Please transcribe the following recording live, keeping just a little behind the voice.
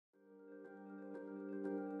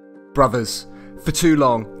Brothers, for too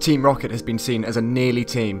long, Team Rocket has been seen as a nearly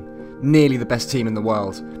team. Nearly the best team in the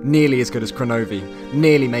world. Nearly as good as Kronovi.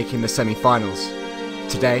 Nearly making the semi-finals.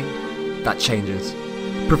 Today, that changes.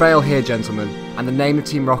 Prevail here, gentlemen, and the name of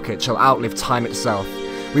Team Rocket shall outlive time itself.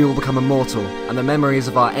 We will become immortal, and the memories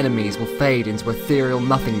of our enemies will fade into ethereal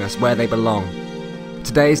nothingness where they belong.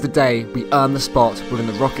 Today is the day we earn the spot within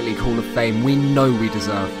the Rocket League Hall of Fame we know we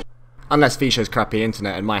deserve. Unless Fysho's crappy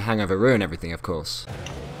internet and my hangover ruin everything, of course.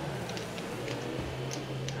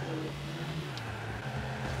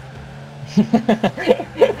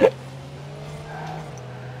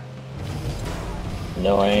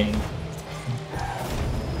 Annoying.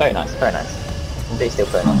 Very nice, very nice. They still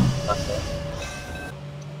very nice. Nice.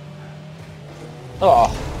 Oh,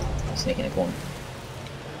 sneaking in corner.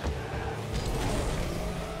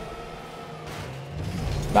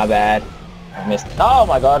 My bad. I missed. Oh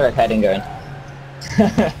my god, a heading going.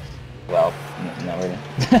 Well, not really.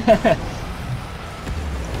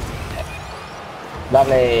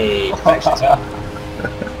 Lovely.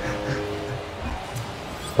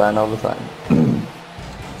 Burn all the time.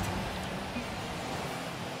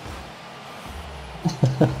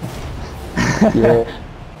 Yeah.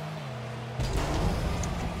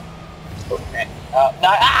 Okay. No,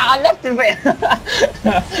 I left him.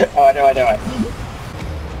 Oh, I know.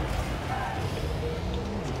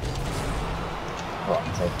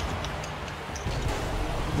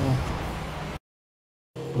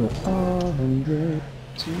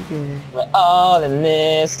 We're all in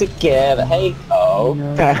this together. Hey, Cole.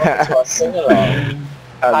 Welcome to our sing-along.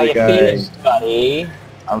 How you feeling, buddy?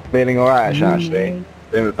 I'm feeling alright, actually. Doing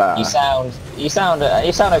a bit better. You sound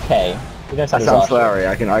okay. You don't sound I sound slurry.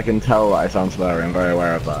 I can tell that I sound slurry. I'm very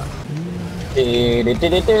aware of that.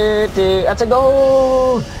 That's a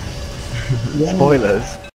goal.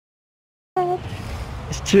 Spoilers.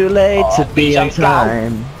 It's too late to be on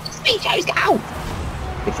time. Fyshokid, go!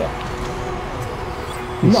 It's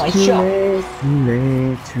Nice too shot.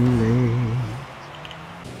 late, too late.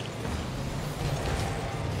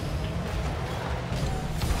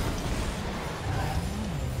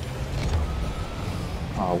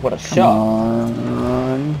 Oh, what a Come shot!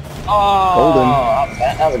 on. Oh, Golden.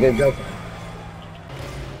 that was a good goal.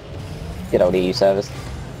 Good old EU service.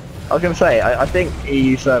 I was gonna say, I think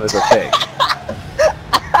EU servers are big.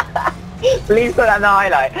 Please put that in the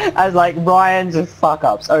highlight as like Ryan's just fuck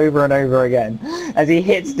ups over and over again as he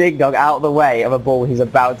hits Dig Dog out of the way of a ball he's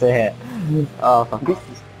about to hit. Oh, fuck.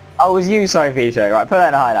 Oh, it was you, sorry, Fysho. Right, put that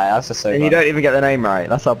in the highlight. That's just so. And you don't even get the name right.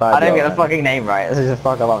 That's how bad. I don't you get are, the fucking name right. This is just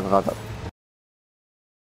fuck up after fuck up.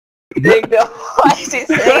 Dig Dog, why is it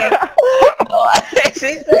singing? Why is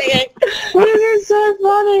it singing? This is so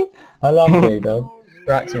funny. I love Dig Dog.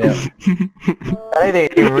 Cracks me up. I don't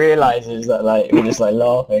think he realises that like we're just like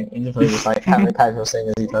laughing. He's just like having a casual sing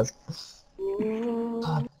as he does.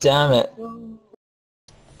 God damn it.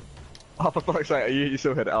 Oh, for fuck's sake, you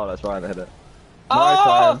still hit it. Oh, that's Ryan that hit it.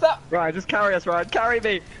 Oh, nice, Ryan, just carry us, Ryan. Carry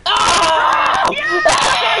me. Oh!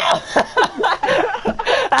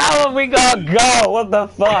 How have we got a goal? What the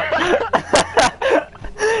fuck?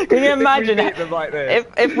 Can you imagine if we beat them like this?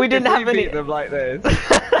 If we didn't have any... beat them like this.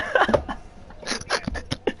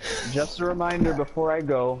 Just a reminder before I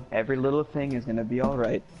go, every little thing is gonna be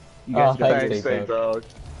alright. You guys thanks, big dog.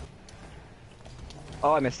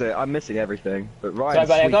 Oh, I missed it. I'm missing everything. But Ryan's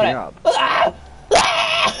Sorry, buddy, sweeping up.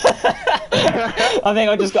 I think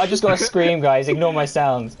I just got to scream, guys. Ignore my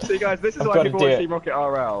sounds. See, guys, this is why people want to see Rocket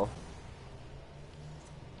RL.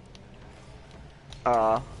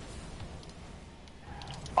 I'm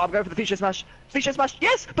going for the feature smash. Feature smash.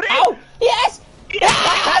 Yes. Put it in. Oh, yes.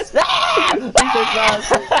 Yes! Feature smash.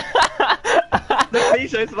 The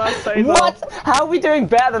feature smash stays What? off. How are we doing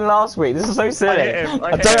better than last week? This is so silly.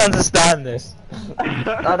 I don't understand this.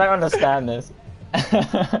 I don't understand this.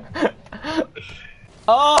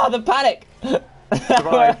 Oh, the panic!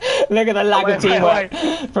 Look at the lack of teamwork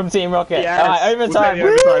from Team Rocket. Yes. Alright, overtime.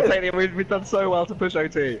 We've done so well to push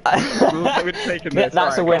OT. We've taken this.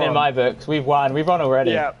 That's a win in my books. We've won. We've won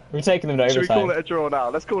already. Yeah. We've taken them to overtime. Should we call it a draw now?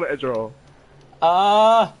 Let's call it a draw.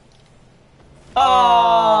 Oh no,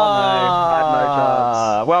 I had no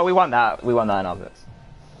chance. Well, we won that. We won that in our books.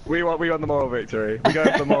 We won the moral victory. We go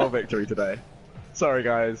for the moral victory today. Sorry,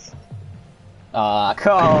 guys. Ah,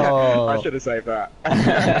 cool. I should have saved that.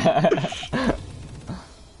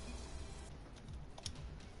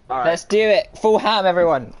 Right. Let's do it. Full ham,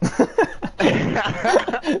 everyone.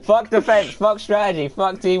 Fuck defense. Fuck strategy.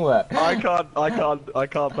 Fuck teamwork. I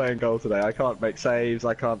can't play in goal today. I can't make saves.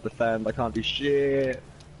 I can't defend. I can't do shit.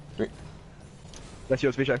 That's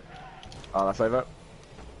yours, Fysho. Oh, that's over.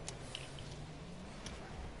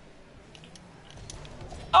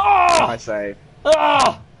 Oh! Nice save.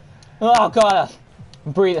 Oh! Oh god!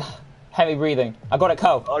 Breathe. Heavy breathing. I got it,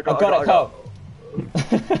 Cole. I got it, Cole.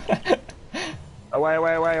 Away,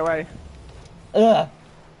 away, away, away. Ugh.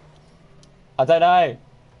 I don't know.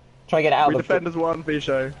 Try to get it out We of the... defenders won,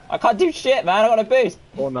 Fysho. I can't do shit, man. I got a boost.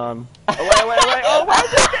 Or none. Away, away, away. Oh, my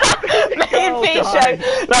Me and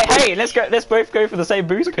Fysho. Like, hey, let's go. Let's both go for the same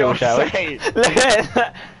boost kill, shall we? Hey,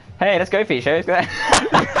 let's go, Fysho. Let's go.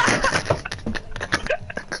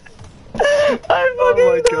 I'm fucking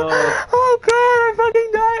Oh my god. Oh god, I'm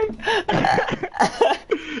fucking dying.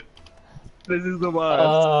 This is the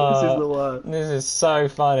worst. This is the worst. This is so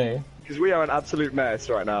funny. Because we are an absolute mess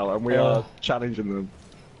right now, and we are challenging them.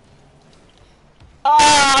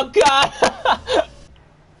 Oh god!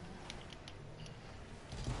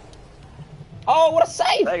 Oh, what a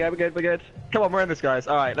save! There you go, we're good, we're good. Come on, we're in this, guys.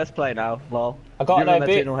 Alright, let's play now, lol. I got no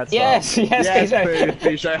boot. Yes, yes,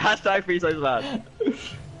 Fysho. Hashtag Fysho's man.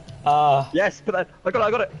 Yes, but I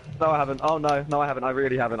got it. No, I haven't. Oh no, no, I haven't. I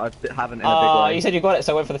really haven't. I haven't in a big way. You said you got it,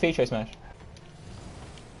 so I went for the feature smash.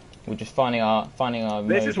 We're just finding our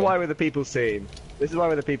This is why we're the people's team. This is why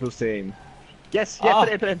we're the people's team. Yes, yeah, put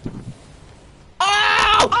it in.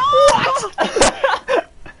 Oh!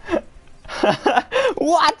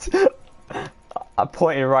 What? I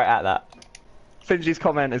pointed right at that. Finji's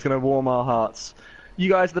comment is going to warm our hearts. You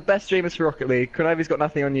guys are the best streamers for Rocket League. Kronovi's got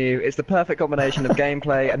nothing on you. It's the perfect combination of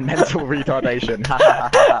gameplay and mental retardation.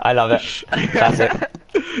 I love it. That's it.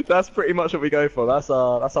 That's pretty much what we go for. That's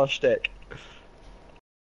our shtick.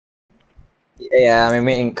 Yeah, I mean,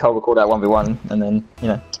 me and Cole recorded that 1v1, and then, you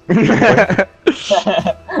know.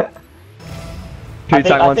 2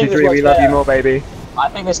 tank 1 2 3. We love you more, baby. I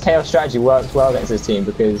think this chaos strategy works well against this team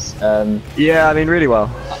because. Yeah, I mean, really well.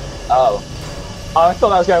 Oh, I thought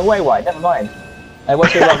that was going way wide. Never mind. It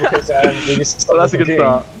works really well because we just. Oh, that's a good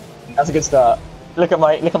start. That's a good start. Look at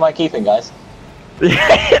my keeping, guys.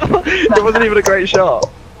 It wasn't even a great shot.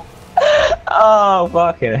 Oh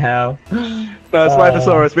fucking hell! No,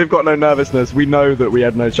 Spinosaurus, we've got no nervousness. We know that we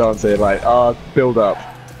had no chance here. Like our build up,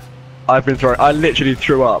 I literally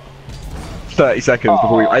threw up 30 seconds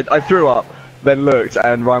before I threw up, then looked,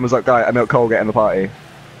 and Ryan was like, "Guy, I milk Cole get in the party."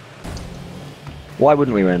 Why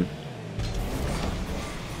wouldn't we win?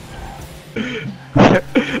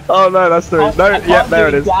 Oh no, that's through. No, yeah, there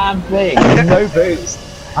it is. Damn thing. No boost.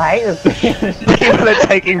 I hate this. People are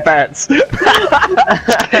taking bets.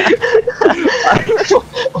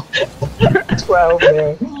 12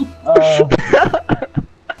 here.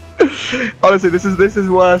 Honestly, this is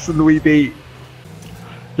worse than we beat.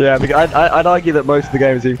 Yeah, because I'd argue that most of the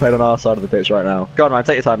game is being played on our side of the pitch right now. Go on, Ryan,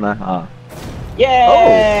 take your time there. Yay!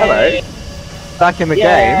 Oh, hello. Back in the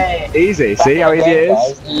game. Easy. See how easy it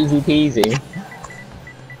is? Guys. Easy peasy.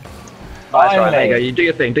 Nice, right, there you go. You do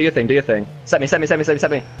your thing. Do your thing. Do your thing. Set me.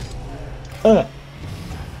 Pathetic.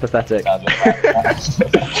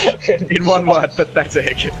 In one word,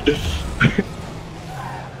 pathetic.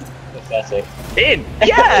 Pathetic. In!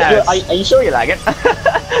 Yes! Are you sure you're lagging?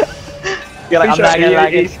 You're like, I'm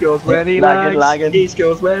lagging. He scores when he lags. He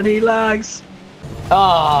scores when he lags.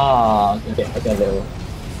 Oh, okay, little.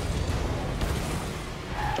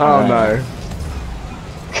 Oh no.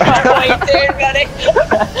 What are you doing, buddy?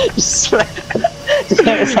 Just like,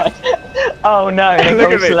 oh no, look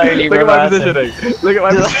at me. Slowly Look at my positioning. Look at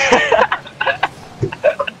my positioning.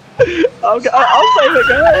 I'll save it,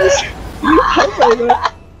 guys. I'll save it.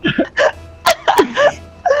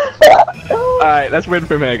 Alright, let's win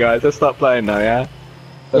from here, guys. Let's start playing now, yeah?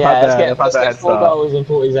 Let's get 4 goals in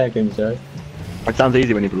 40 seconds, Joe. It sounds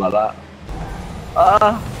easy when you put it like that.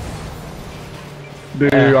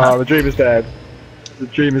 The dream is dead. The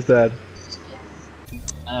dream is dead.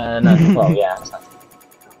 No, well, yeah.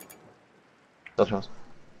 Good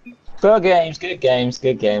games.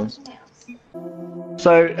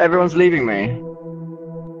 So, everyone's leaving me?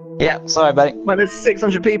 Yeah, sorry, buddy. Man, there's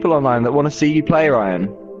 600 people online that want to see you play, Ryan.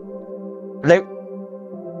 Nope.